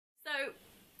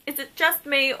Is it just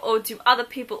me, or do other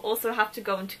people also have to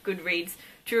go into Goodreads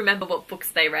to remember what books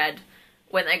they read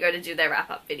when they go to do their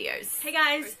wrap-up videos? Hey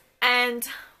guys, and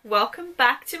welcome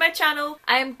back to my channel.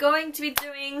 I am going to be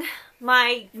doing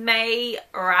my May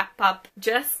wrap-up.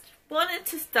 Just wanted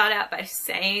to start out by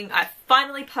saying I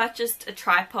finally purchased a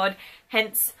tripod,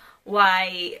 hence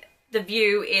why the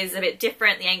view is a bit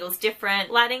different, the angle's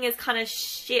different. Lighting is kind of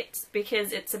shit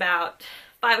because it's about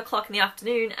 5 o'clock in the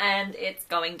afternoon and it's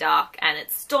going dark and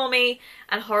it's stormy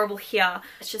and horrible here.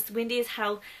 It's just windy as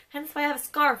hell, hence why I have a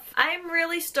scarf. I'm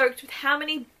really stoked with how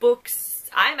many books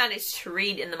I managed to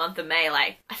read in the month of May.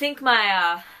 Like, I think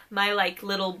my like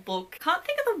little book, can't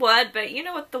think of the word, but you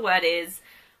know what the word is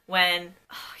when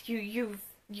you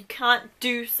can't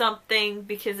do something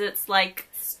because it's like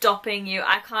stopping you.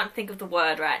 I can't think of the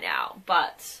word right now,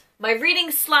 but my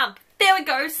reading slump. There we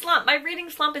go, slump. My reading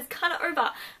slump is kind of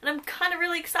over and I'm kind of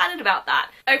really excited about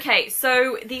that. Okay,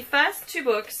 so the first two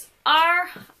books are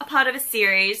a part of a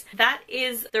series. That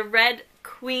is The Red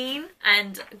Queen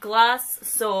and Glass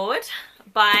Sword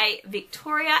by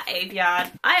Victoria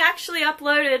Aveyard. I actually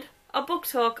uploaded a book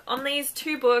talk on these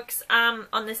two books on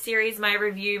the series, my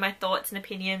review, my thoughts and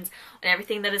opinions on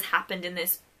everything that has happened in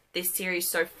this series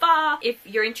so far. If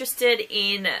you're interested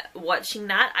in watching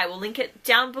that, I will link it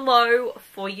down below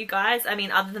for you guys. I mean,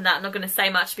 other than that, I'm not going to say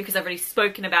much because I've already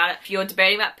spoken about it. If you're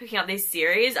debating about picking up this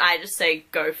series, I just say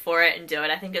go for it and do it.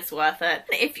 I think it's worth it.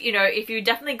 If you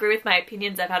definitely agree with my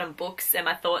opinions I've had on books and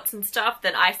my thoughts and stuff,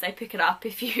 then I say pick it up.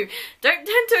 If you don't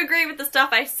tend to agree with the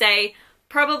stuff I say,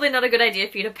 probably not a good idea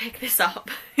for you to pick this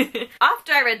up.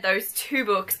 After I read those two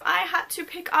books, I had to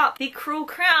pick up The Cruel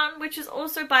Crown, which is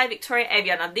also by Victoria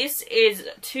Aveyard. Now this is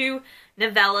two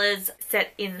novellas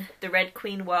set in the Red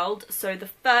Queen world. So the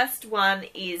first one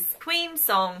is Queen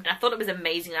Song, and I thought it was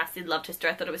amazing. I absolutely loved her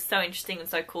story. I thought it was so interesting and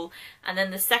so cool. And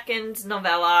then the second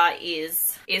novella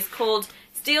is called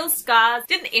Steel Scars.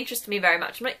 Didn't interest me very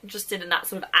much. I'm not interested in that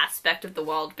sort of aspect of the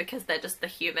world because they're just the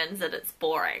humans and it's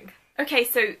boring. Okay,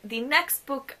 so the next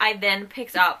book I then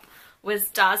picked up was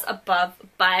Stars Above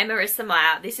by Marissa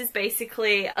Meyer. This is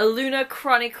basically a Lunar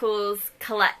Chronicles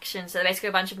collection, so basically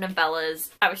a bunch of novellas.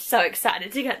 I was so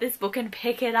excited to get this book and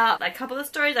pick it up. Like, a couple of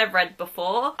stories I've read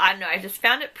before. I don't know, I just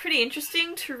found it pretty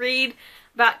interesting to read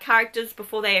about characters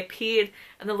before they appeared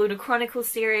in the Lunar Chronicles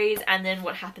series and then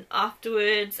what happened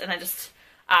afterwards, and I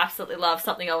absolutely love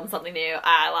Something Old and Something New.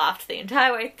 I laughed the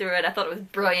entire way through it. I thought it was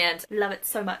brilliant. Love it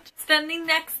so much. So then the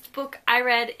next book I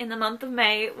read in the month of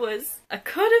May was A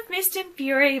Court of Mist and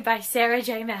Fury by Sarah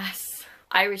J Maas.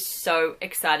 I was so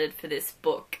excited for this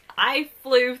book. I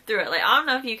flew through it. Like, I don't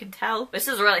know if you can tell, but this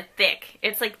is really thick.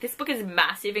 It's like, this book is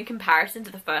massive in comparison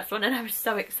to the first one, and I was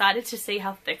so excited to see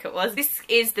how thick it was. This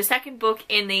is the second book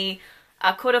in the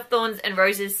Court of Thorns and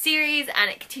Roses series, and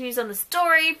it continues on the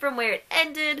story from where it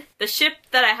ended. The ship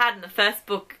that I had in the first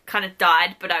book kind of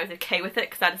died, but I was okay with it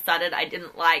because I decided I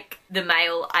didn't like the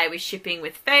male I was shipping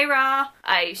with Feyre.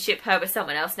 I ship her with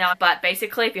someone else now. But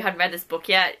basically, if you hadn't read this book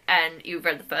yet and you've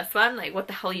read the first one, like, what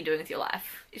the hell are you doing with your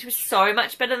life? It was so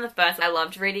much better than the first. I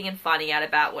loved reading and finding out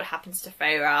about what happens to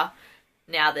Feyre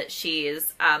now that she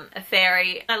is a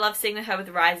fairy. I love seeing her with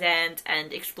Rysand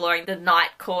and exploring the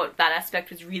night court. That aspect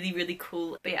was really, really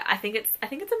cool. But yeah, I think it's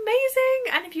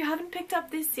amazing. And if you haven't picked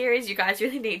up this series, you guys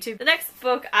really need to. The next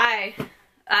book I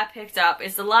picked up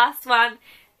is the last one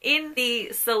in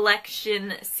the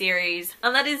selection series,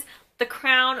 and that is The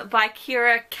Crown by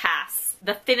Kiera Cass.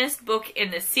 The thinnest book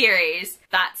in the series.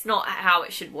 That's not how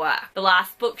it should work. The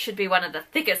last book should be one of the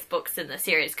thickest books in the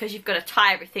series because you've got to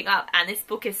tie everything up, and this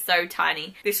book is so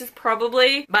tiny. This is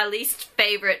probably my least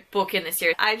favorite book in the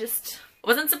series. I just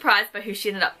wasn't surprised by who she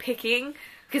ended up picking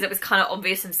because it was kind of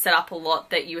obvious and set up a lot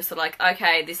that you were sort of like,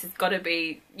 okay, this has got to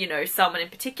be, you know, someone in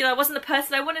particular. It wasn't the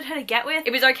person I wanted her to get with.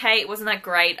 It was okay. It wasn't that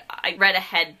great. I read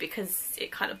ahead because it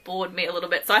kind of bored me a little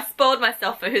bit. So I spoiled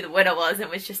myself for who the winner was and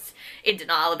was just in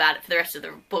denial about it for the rest of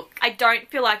the book. I don't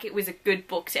feel like it was a good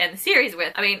book to end the series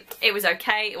with. I mean, it was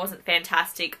okay. It wasn't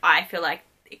fantastic. I feel like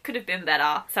it could have been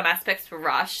better. Some aspects were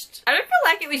rushed. I don't feel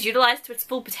like it was utilized to its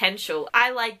full potential.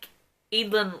 I like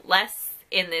Eadlyn less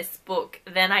in this book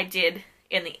than I did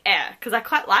in The Heir, because I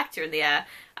quite liked her in The Heir,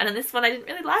 and in this one I didn't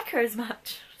really like her as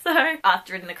much. So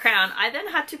after reading The Crown, I then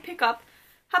had to pick up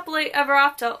Happily Ever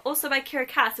After, also by Kiera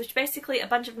Cass, which is basically a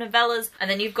bunch of novellas, and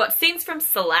then you've got scenes from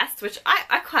Celeste, which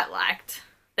I quite liked.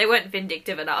 They weren't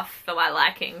vindictive enough for my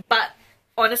liking, but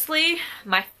honestly,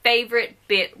 my favourite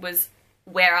bit was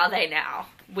Where Are They Now?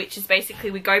 Which is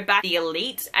basically we go back to the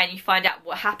elite and you find out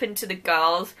what happened to the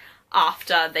girls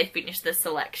after they finished the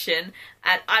selection,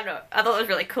 and I don't know, I thought it was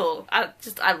really cool.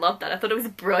 I loved that. I thought it was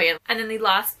brilliant. And then the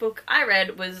last book I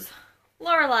read was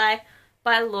Lorelei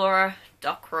by Laura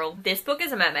Dockrell. This book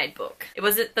is a mermaid book. It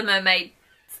wasn't the mermaid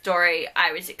story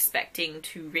I was expecting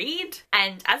to read,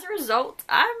 and as a result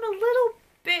I'm a little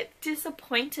bit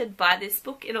disappointed by this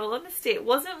book, in all honesty. It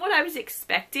wasn't what I was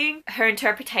expecting. Her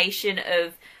interpretation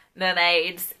of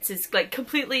mermaids is like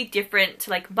completely different to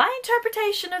like my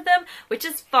interpretation of them, which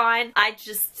is fine. I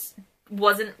just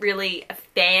wasn't really a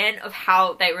fan of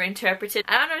how they were interpreted.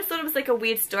 I don't know, I thought it was like a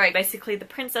weird story. Basically the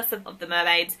princess of the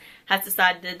mermaids has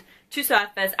decided to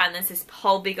surface, and there's this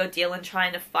whole big ordeal in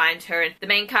trying to find her, and the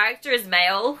main character is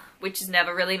male, which is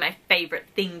never really my favourite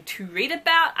thing to read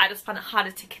about. I just find it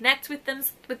harder to connect with them,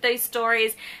 with those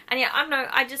stories. And yeah, I don't know,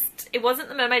 it wasn't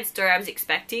the mermaid story I was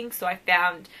expecting, so I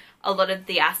found a lot of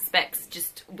the aspects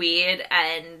just weird,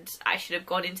 and I should have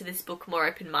gone into this book more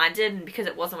open-minded, and because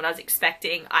it wasn't what I was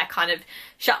expecting, I kind of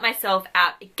shut myself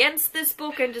out against this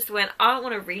book and just went, I don't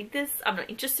want to read this, I'm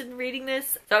not interested in reading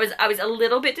this. So I was a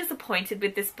little bit disappointed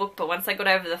with this book, but once I got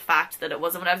over the fact that it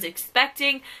wasn't what I was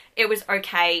expecting, it was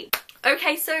okay.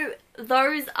 Okay, so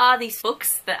those are these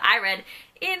books that I read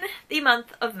in the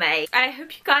month of May. I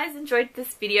hope you guys enjoyed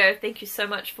this video. Thank you so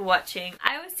much for watching.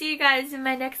 I will see you guys in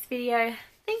my next video.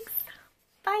 Thanks.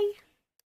 Bye.